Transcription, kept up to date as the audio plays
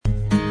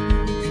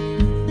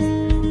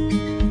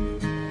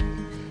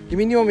You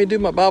mean you want me to do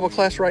my Bible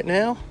class right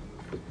now?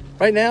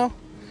 Right now?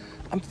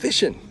 I'm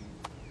fishing.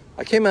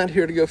 I came out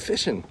here to go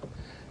fishing.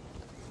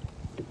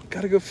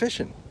 Gotta go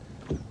fishing.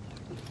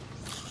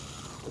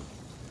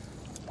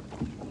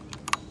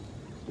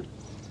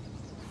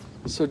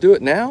 So do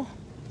it now?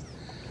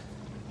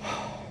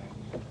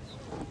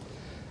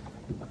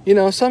 You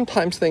know,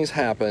 sometimes things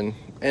happen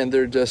and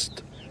they're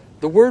just,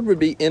 the word would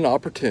be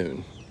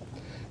inopportune.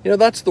 You know,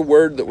 that's the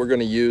word that we're going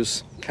to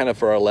use kind of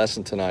for our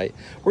lesson tonight.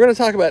 We're going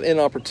to talk about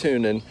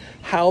inopportune and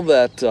how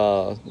that,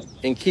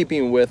 in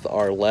keeping with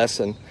our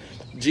lesson,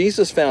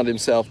 Jesus found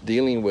himself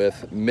dealing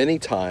with many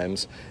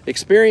times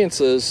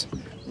experiences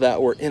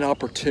that were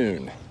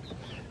inopportune.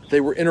 They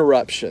were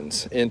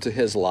interruptions into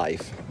his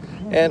life.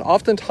 And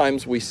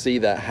oftentimes we see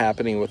that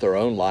happening with our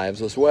own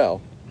lives as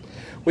well.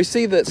 We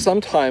see that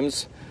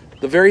sometimes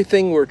the very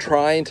thing we're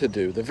trying to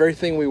do, the very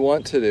thing we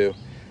want to do,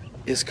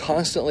 is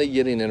constantly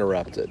getting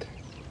interrupted.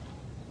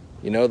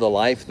 You know, the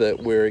life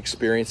that we're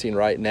experiencing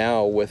right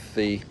now with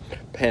the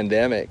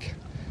pandemic,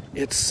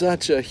 it's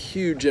such a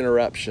huge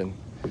interruption.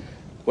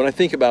 When I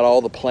think about all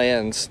the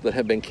plans that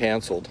have been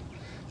canceled,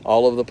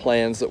 all of the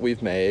plans that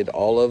we've made,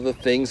 all of the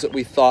things that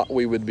we thought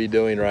we would be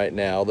doing right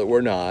now that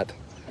we're not,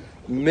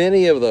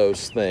 many of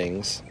those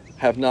things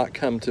have not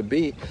come to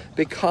be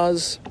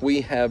because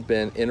we have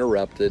been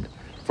interrupted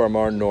from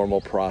our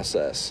normal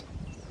process.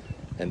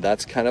 And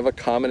that's kind of a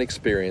common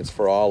experience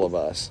for all of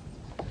us.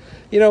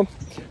 You know,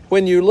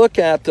 when you look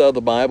at the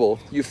Bible,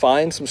 you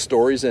find some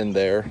stories in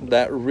there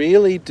that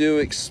really do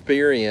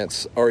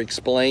experience or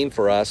explain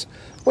for us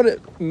what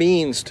it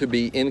means to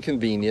be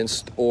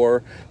inconvenienced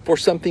or for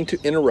something to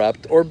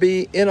interrupt or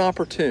be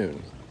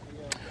inopportune.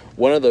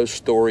 One of those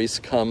stories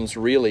comes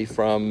really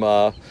from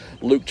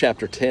Luke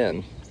chapter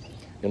 10.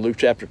 In Luke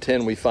chapter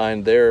 10, we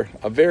find there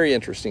a very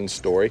interesting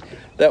story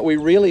that we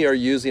really are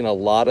using a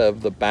lot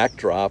of the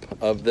backdrop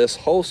of this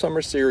whole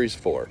summer series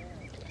for.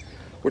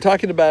 We're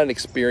talking about an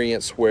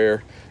experience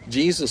where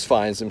Jesus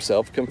finds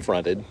himself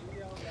confronted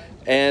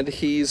and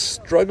he's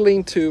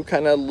struggling to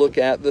kind of look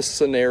at the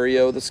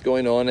scenario that's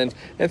going on and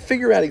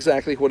figure out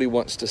exactly what he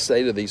wants to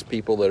say to these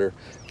people that are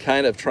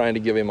kind of trying to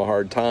give him a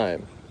hard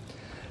time.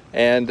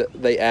 And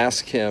they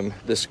ask him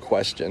this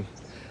question.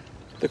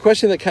 The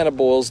question that kind of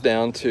boils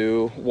down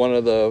to one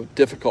of the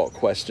difficult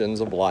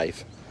questions of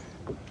life.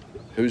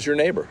 Who's your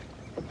neighbor?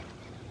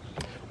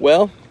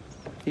 Well,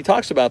 he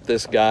talks about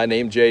this guy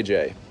named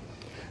JJ.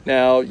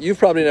 Now, you've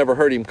probably never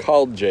heard him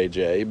called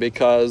JJ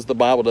because the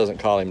Bible doesn't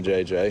call him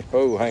JJ.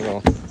 Oh, hang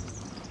on.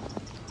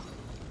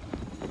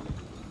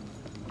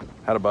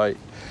 Had a bite.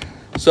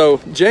 So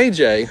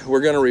JJ,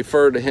 we're going to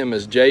refer to him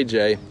as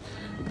JJ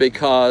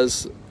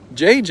because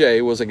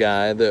JJ was a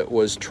guy that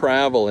was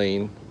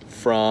traveling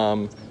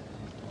from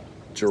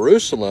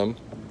Jerusalem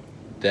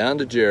down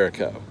to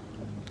Jericho.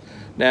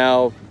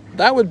 Now,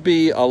 that would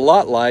be a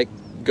lot like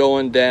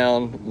going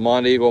down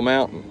Monteagle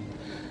Mountain.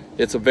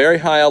 It's a very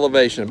high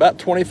elevation, about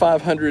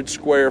 2,500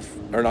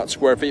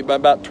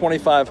 about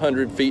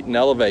 2,500 feet in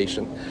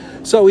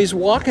elevation. So he's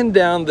walking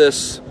down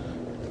this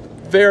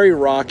very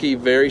rocky,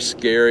 very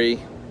scary,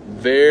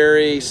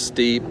 very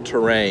steep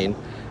terrain,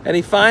 and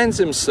he finds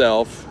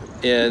himself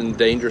in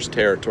dangerous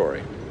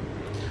territory.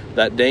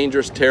 That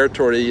dangerous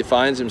territory he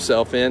finds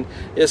himself in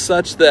is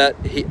such that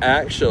he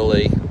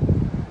actually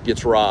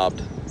gets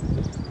robbed.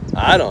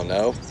 I don't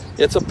know.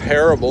 It's a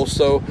parable,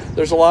 so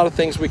there's a lot of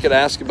things we could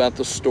ask about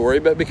the story,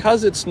 but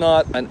because it's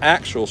not an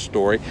actual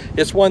story,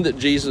 it's one that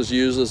Jesus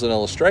uses as an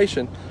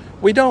illustration,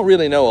 we don't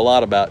really know a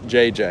lot about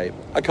JJ.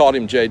 I called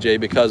him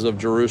JJ because of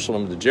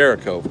Jerusalem to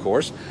Jericho, of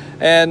course,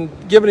 and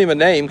giving him a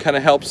name kind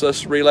of helps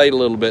us relate a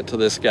little bit to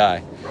this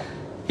guy.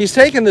 He's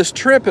taken this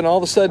trip and all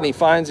of a sudden he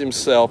finds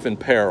himself in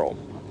peril.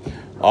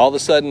 All of a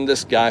sudden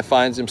this guy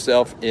finds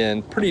himself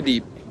in pretty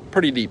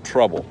deep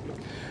trouble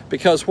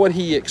because what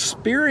he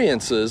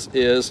experiences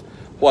is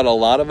what a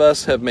lot of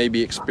us have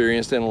maybe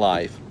experienced in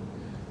life.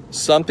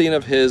 Something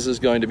of his is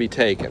going to be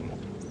taken.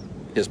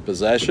 His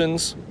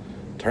possessions,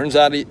 turns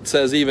out it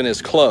says even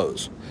his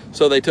clothes.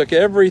 So they took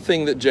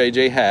everything that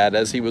JJ had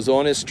as he was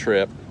on his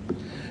trip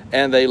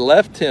and they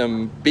left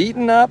him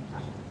beaten up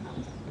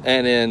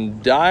and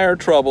in dire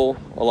trouble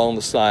along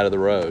the side of the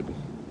road.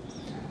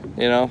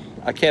 You know,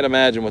 I can't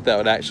imagine what that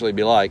would actually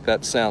be like.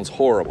 That sounds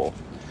horrible.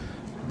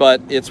 But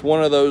it's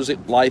one of those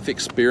life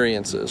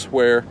experiences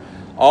where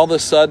all of a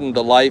sudden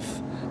the life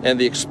and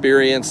the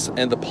experience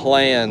and the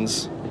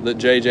plans that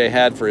JJ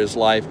had for his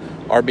life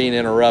are being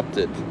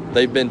interrupted.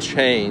 They've been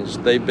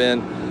changed. They've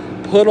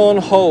been put on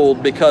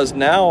hold because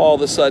now all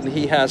of a sudden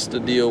he has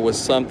to deal with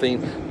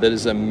something that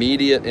is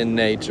immediate in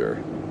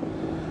nature.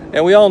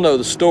 And we all know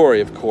the story,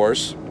 of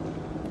course,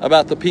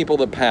 about the people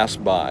that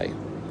passed by.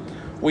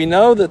 We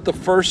know that the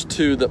first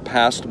two that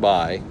passed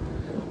by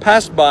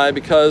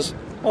because,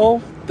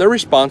 they're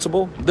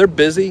responsible, they're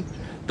busy,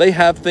 they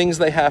have things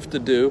they have to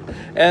do,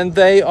 and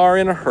they are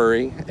in a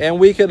hurry, and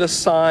we could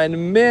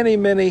assign many,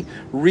 many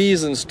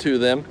reasons to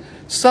them,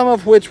 some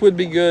of which would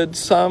be good,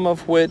 some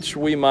of which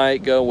we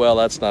might go, well,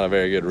 that's not a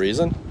very good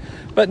reason.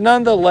 But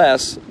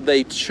nonetheless,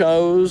 they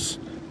chose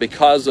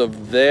because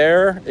of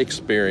their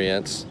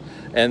experience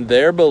and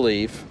their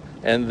belief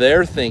and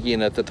their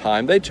thinking at the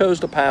time, they chose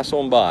to pass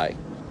on by.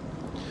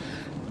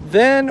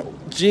 Then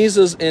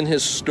Jesus, in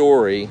his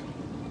story,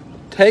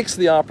 takes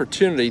the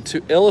opportunity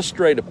to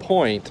illustrate a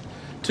point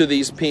to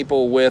these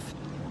people with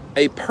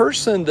a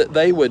person that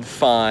they would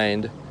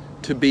find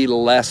to be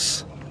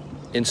less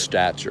in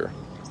stature,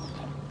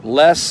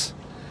 less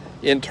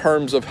in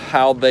terms of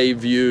how they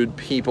viewed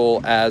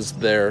people as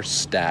their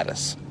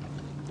status.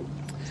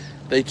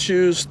 They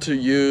choose to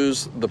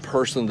use the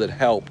person that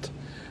helped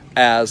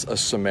as a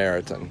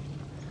Samaritan.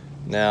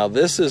 Now,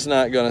 this is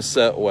not going to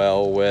sit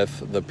well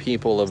with the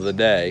people of the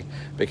day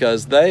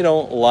because they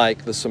don't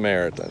like the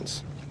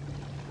Samaritans.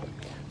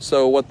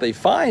 So what they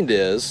find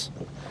is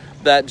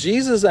that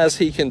Jesus, as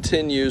he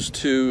continues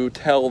to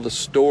tell the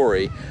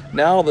story,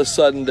 now all of a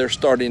sudden they're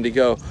starting to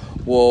go,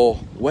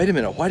 well, wait a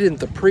minute, why didn't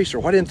the priest or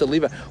why didn't the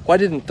Levite, why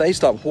didn't they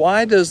stop?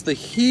 Why does the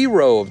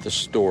hero of the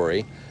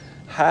story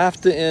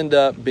have to end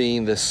up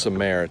being this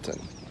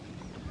Samaritan?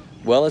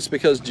 Well, it's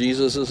because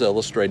Jesus is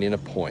illustrating a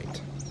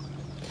point.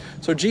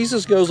 So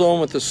Jesus goes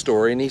on with the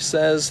story and he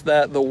says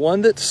that the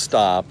one that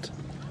stopped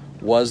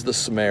was the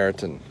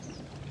Samaritan.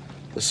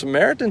 The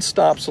Samaritan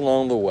stops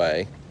along the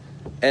way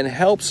and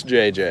helps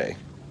JJ.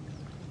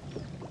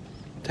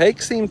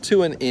 Takes him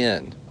to an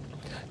inn.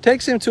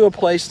 Takes him to a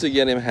place to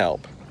get him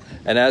help.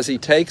 And as he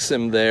takes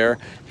him there,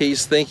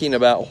 he's thinking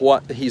about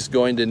what he's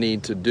going to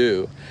need to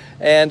do.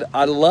 And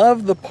I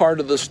love the part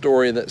of the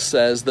story that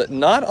says that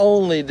not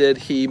only did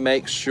he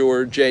make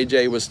sure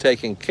JJ was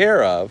taken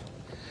care of,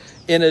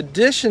 in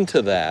addition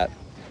to that,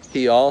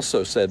 he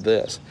also said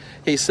this.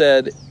 He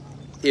said,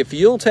 if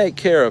you'll take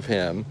care of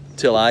him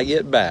till I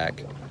get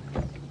back,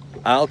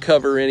 I'll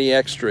cover any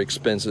extra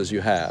expenses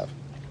you have.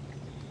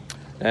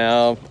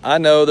 Now, I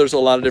know there's a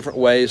lot of different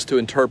ways to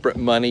interpret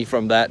money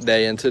from that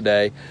day and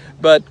today,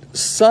 but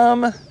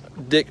some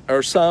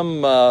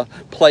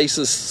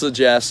places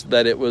suggest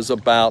that it was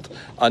about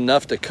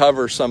enough to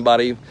cover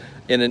somebody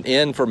in an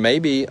inn for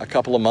maybe a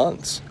couple of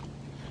months.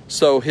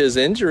 So his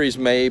injuries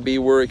maybe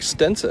were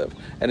extensive,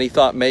 and he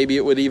thought maybe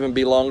it would even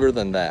be longer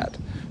than that.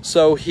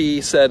 So he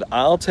said,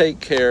 I'll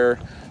take care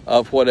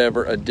of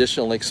whatever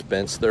additional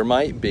expense there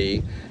might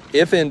be,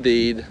 if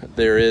indeed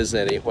there is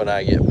any when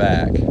I get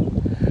back.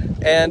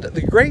 And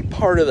the great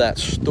part of that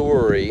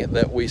story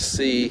that we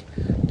see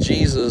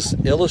Jesus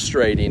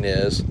illustrating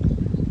is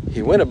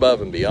he went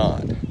above and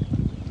beyond.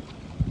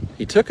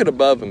 He took it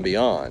above and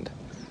beyond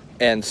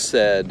and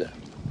said,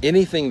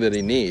 anything that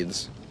he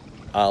needs,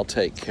 I'll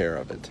take care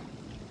of it.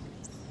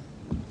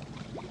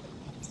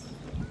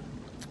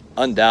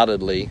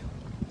 Undoubtedly,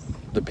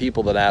 the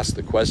people that ask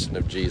the question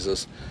of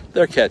Jesus,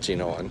 they're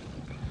catching on.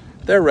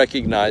 They're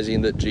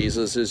recognizing that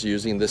Jesus is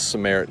using this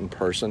Samaritan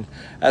person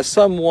as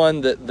someone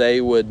that they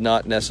would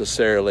not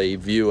necessarily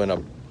view in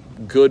a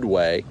good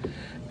way,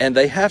 and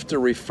they have to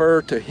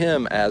refer to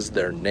him as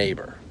their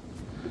neighbor.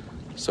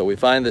 So we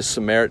find this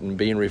Samaritan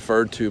being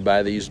referred to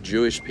by these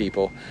Jewish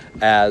people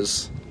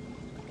as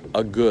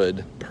a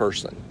good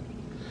person.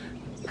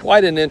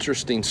 Quite an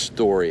interesting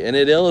story, and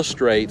it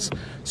illustrates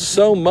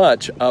so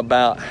much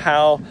about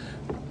how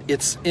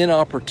it's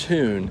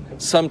inopportune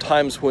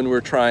sometimes when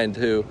we're trying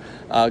to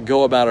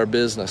go about our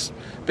business.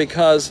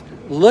 Because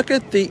look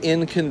at the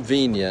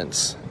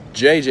inconvenience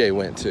JJ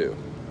went to,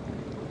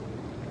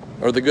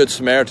 or the Good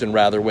Samaritan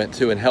rather went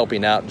to in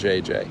helping out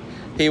JJ.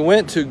 He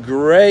went to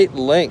great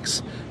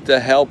lengths to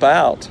help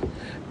out,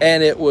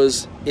 and it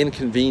was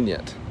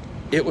inconvenient.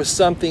 It was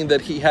something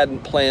that he hadn't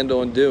planned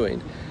on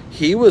doing.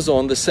 He was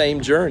on the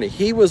same journey.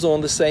 He was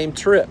on the same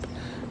trip,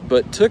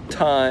 but took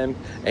time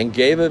and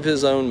gave of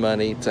his own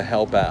money to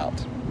help out.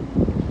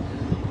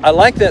 I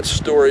like that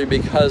story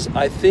because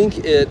I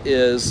think it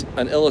is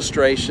an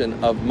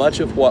illustration of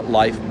much of what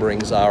life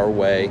brings our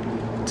way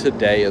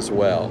today as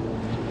well.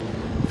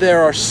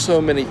 There are so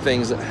many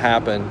things that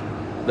happen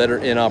that are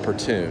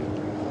inopportune.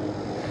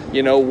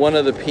 You know, one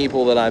of the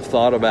people that I've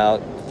thought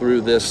about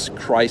through this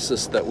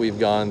crisis that we've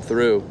gone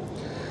through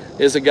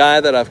is a guy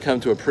that I've come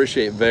to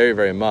appreciate very,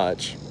 very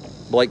much,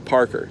 Blake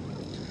Parker.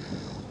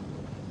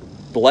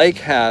 Blake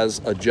has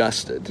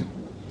adjusted.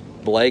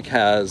 Blake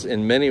has,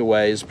 in many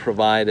ways,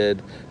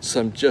 provided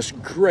some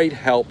just great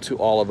help to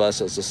all of us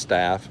as a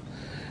staff.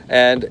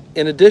 And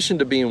in addition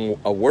to being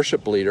a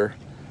worship leader,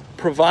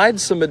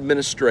 provides some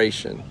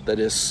administration that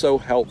is so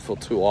helpful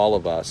to all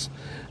of us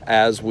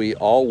as we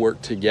all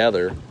work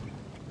together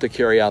to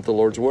carry out the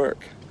Lord's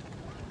work.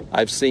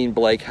 I've seen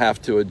Blake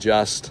have to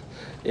adjust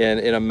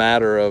in a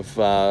matter of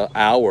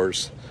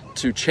hours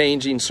to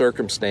changing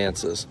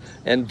circumstances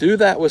and do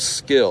that with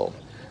skill.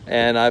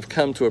 And I've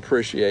come to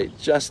appreciate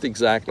just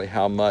exactly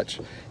how much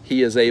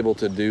he is able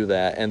to do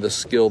that and the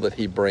skill that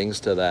he brings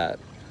to that.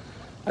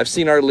 I've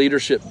seen our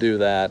leadership do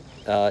that.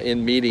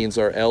 In meetings,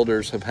 our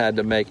elders have had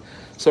to make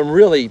some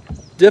really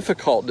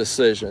difficult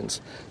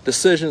decisions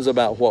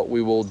about what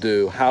we will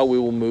do, how we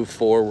will move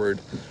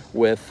forward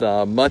with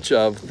much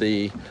of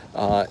the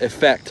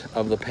effect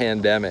of the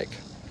pandemic.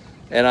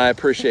 And I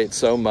appreciate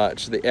so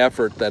much the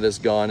effort that has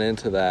gone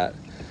into that.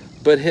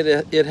 but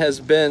it has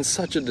been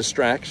such a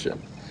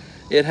distraction.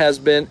 It has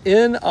been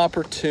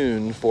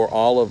inopportune for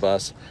all of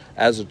us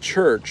as a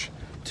church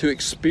to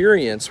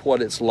experience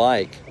what it's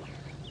like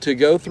to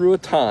go through a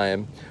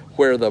time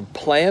where the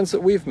plans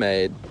that we've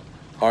made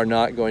are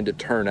not going to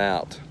turn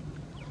out.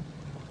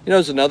 You know,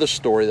 there's another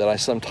story that I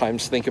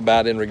sometimes think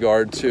about in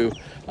regard to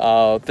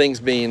things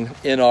being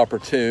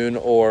inopportune,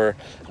 or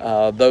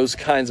those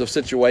kinds of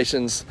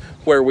situations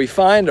where we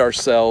find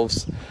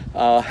ourselves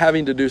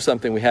having to do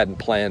something we hadn't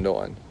planned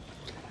on.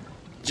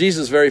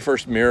 Jesus' very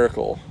first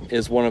miracle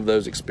is one of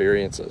those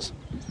experiences.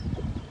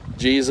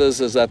 Jesus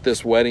is at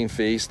this wedding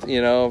feast.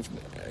 You know,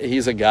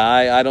 he's a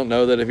guy. I don't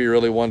know that if he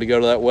really wanted to go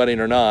to that wedding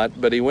or not,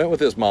 but he went with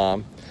his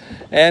mom.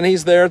 And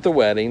he's there at the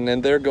wedding,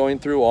 and they're going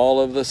through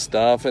all of the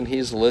stuff, and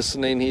he's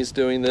listening, he's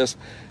doing this,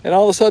 and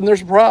all of a sudden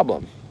there's a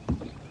problem.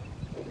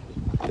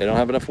 They don't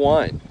have enough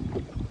wine.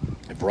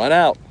 They've run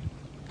out.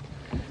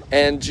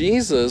 And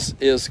Jesus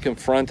is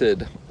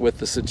confronted with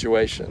the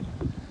situation,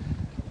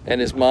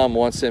 and his mom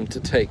wants him to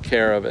take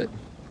care of it.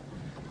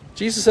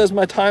 Jesus says,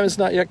 "My time has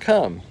not yet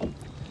come."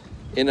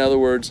 In other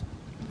words,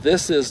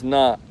 this is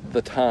not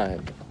the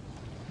time.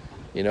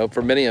 You know,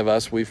 for many of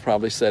us, we've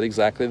probably said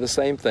exactly the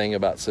same thing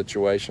about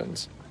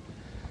situations.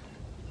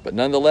 But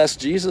nonetheless,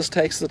 Jesus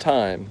takes the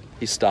time.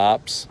 He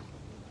stops,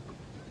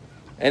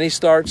 and he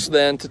starts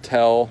then to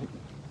tell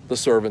the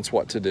servants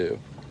what to do.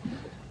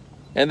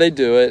 And they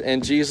do it,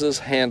 and Jesus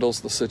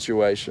handles the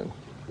situation.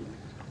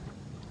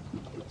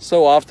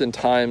 So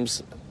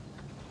oftentimes,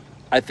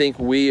 I think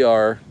we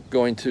are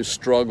going to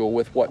struggle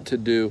with what to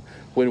do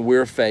when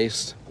we're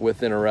faced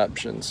with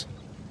interruptions.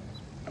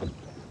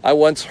 I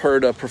once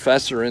heard a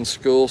professor in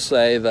school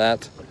say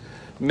that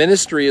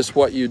ministry is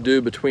what you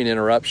do between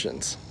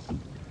interruptions.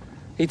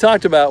 He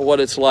talked about what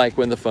it's like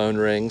when the phone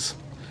rings.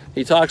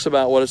 He talks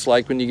about what it's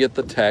like when you get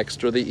the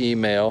text or the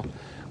email,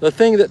 the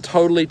thing that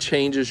totally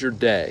changes your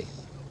day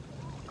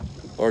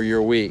or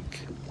your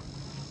week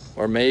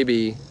or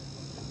maybe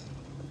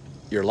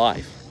your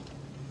life.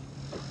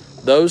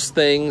 Those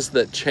things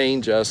that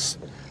change us,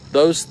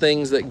 those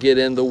things that get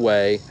in the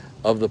way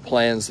of the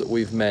plans that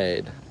we've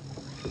made.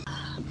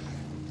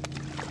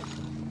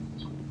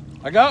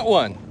 I got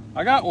one.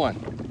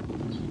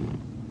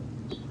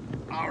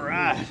 All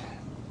right.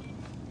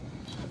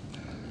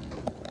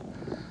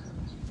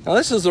 Now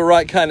this is the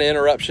right kind of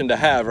interruption to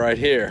have right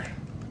here.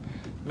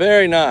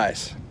 Very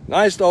nice.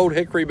 Nice old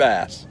hickory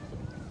bass.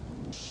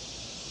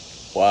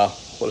 Wow,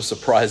 what a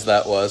surprise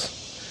that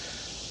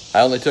was.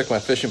 I only took my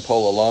fishing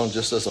pole along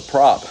just as a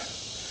prop.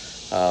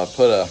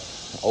 Put a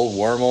old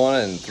worm on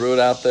it and threw it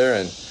out there,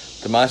 and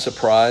to my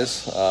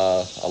surprise,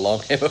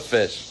 along came a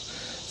fish.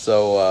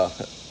 So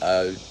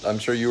I'm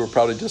sure you were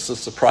probably just as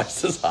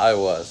surprised as I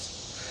was.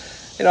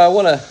 You know, I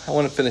want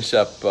to finish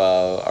up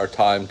our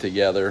time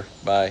together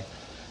by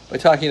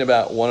talking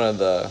about one of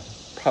the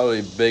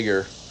probably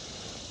bigger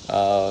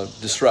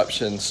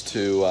disruptions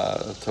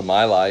to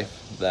my life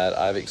that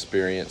I've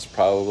experienced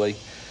probably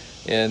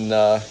in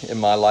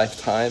my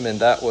lifetime, and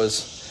that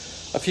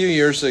was a few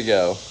years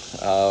ago.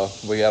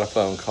 We got a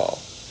phone call.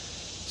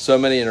 So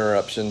many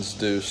interruptions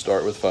do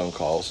start with phone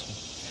calls.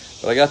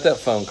 But I got that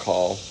phone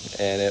call,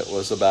 and it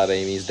was about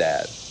Amy's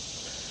dad.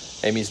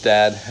 Amy's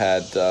dad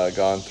had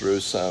gone through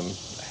some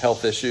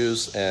health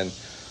issues and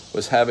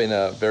was having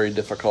a very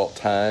difficult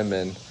time,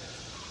 and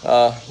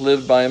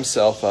lived by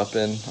himself up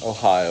in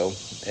Ohio,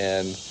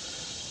 and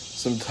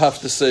some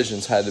tough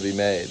decisions had to be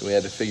made. We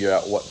had to figure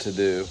out what to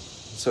do.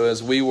 So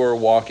as we were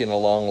walking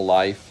along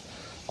life,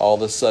 all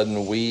of a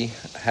sudden we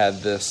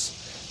had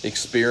this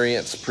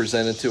experience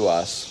presented to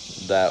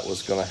us that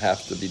was going to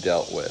have to be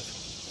dealt with.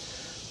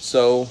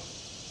 So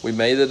we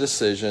made the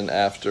decision,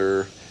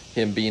 after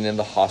him being in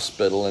the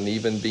hospital and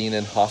even being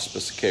in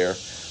hospice care,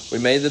 we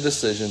made the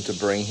decision to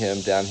bring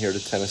him down here to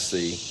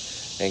Tennessee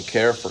and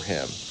care for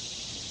him.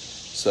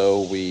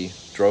 So we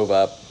drove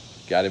up,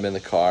 got him in the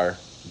car,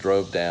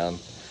 drove down,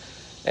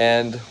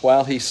 and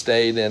while he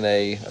stayed in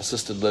a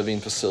assisted living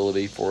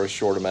facility for a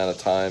short amount of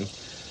time,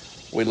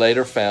 we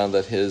later found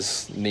that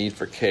his need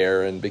for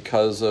care, and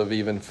because of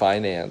even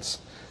finance,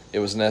 it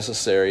was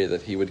necessary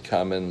that he would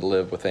come and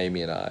live with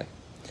Amy and I.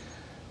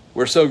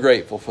 We're so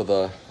grateful for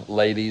the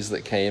ladies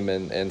that came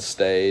and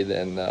stayed,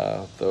 and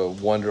the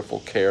wonderful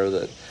care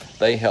that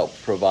they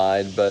helped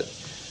provide, but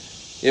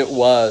it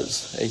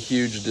was a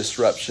huge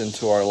disruption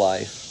to our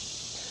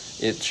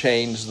life. It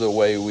changed the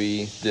way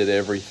we did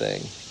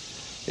everything.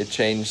 It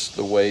changed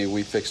the way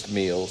we fixed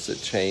meals.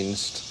 It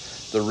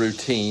changed the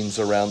routines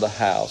around the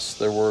house.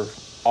 There were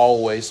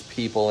always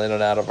people in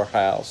and out of our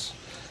house.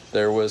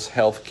 There was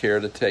health care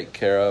to take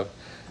care of.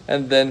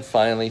 And then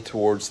finally,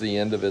 towards the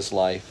end of his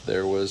life,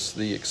 there was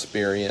the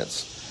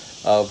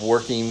experience of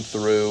working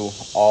through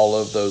all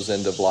of those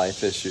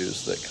end-of-life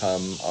issues that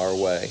come our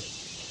way.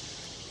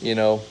 You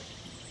know,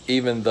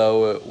 even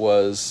though it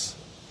was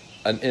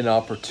an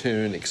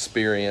inopportune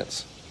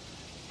experience,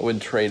 I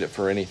wouldn't trade it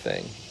for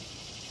anything.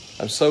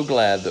 I'm so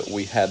glad that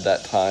we had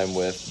that time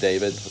with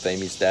David, with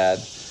Amy's dad,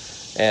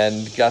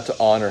 and got to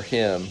honor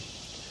him.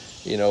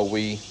 You know,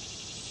 we,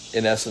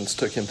 in essence,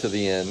 took him to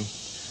the inn,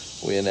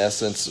 We, in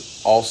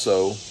essence,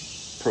 also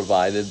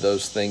provided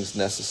those things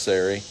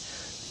necessary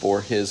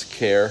for his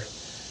care.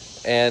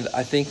 And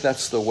I think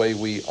that's the way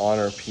we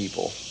honor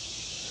people.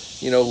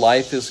 You know,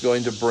 life is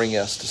going to bring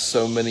us to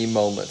so many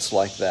moments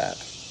like that.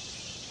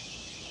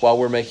 While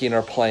we're making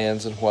our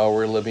plans and while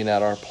we're living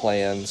out our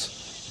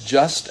plans,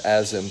 just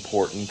as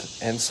important,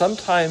 and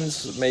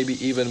sometimes maybe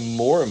even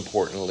more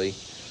importantly,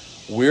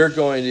 we're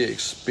going to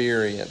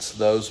experience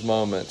those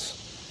moments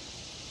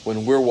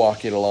when we're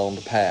walking along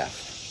the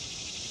path.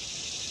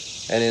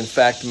 And in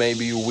fact,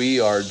 maybe we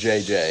are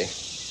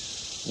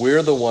JJ.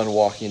 We're the one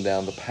walking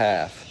down the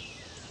path,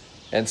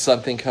 and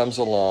something comes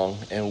along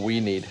and we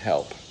need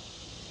help.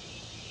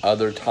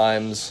 Other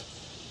times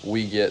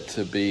we get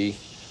to be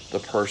the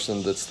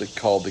person that's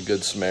called the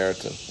Good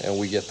Samaritan, and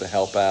we get to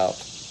help out.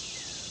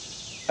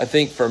 I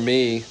think for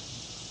me,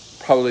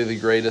 probably the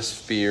greatest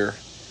fear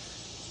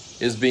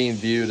is being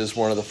viewed as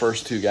one of the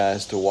first two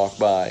guys to walk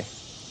by,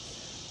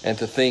 and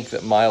to think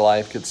that my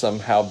life could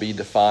somehow be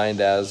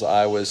defined as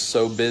I was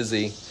so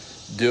busy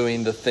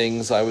doing the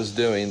things I was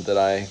doing that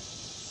I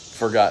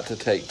forgot to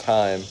take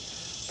time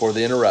for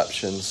the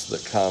interruptions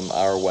that come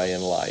our way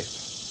in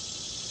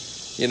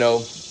life. You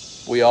know,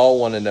 we all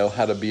want to know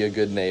how to be a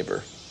good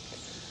neighbor.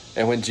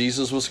 And when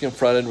Jesus was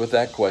confronted with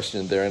that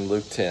question there in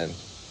Luke 10,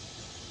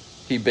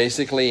 he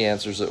basically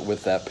answers it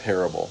with that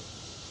parable.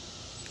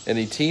 And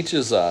he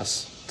teaches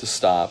us to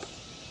stop,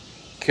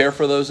 care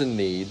for those in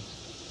need,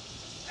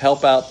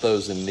 help out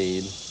those in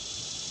need,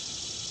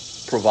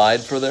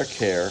 provide for their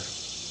care,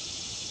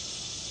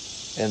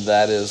 and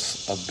that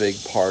is a big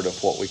part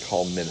of what we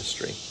call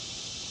ministry.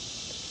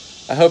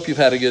 I hope you've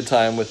had a good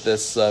time with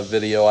this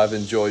video. I've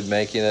enjoyed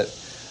making it.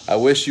 I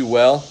wish you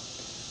well,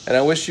 and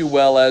I wish you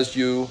well as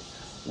you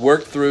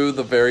work through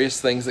the various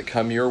things that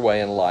come your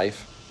way in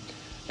life.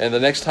 And the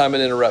next time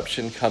an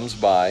interruption comes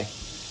by,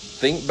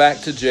 think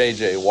back to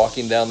JJ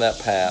walking down that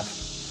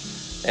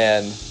path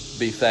and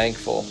be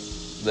thankful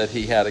that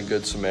he had a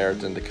Good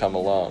Samaritan to come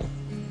along.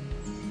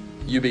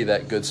 You be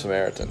that Good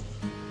Samaritan.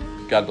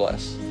 God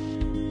bless.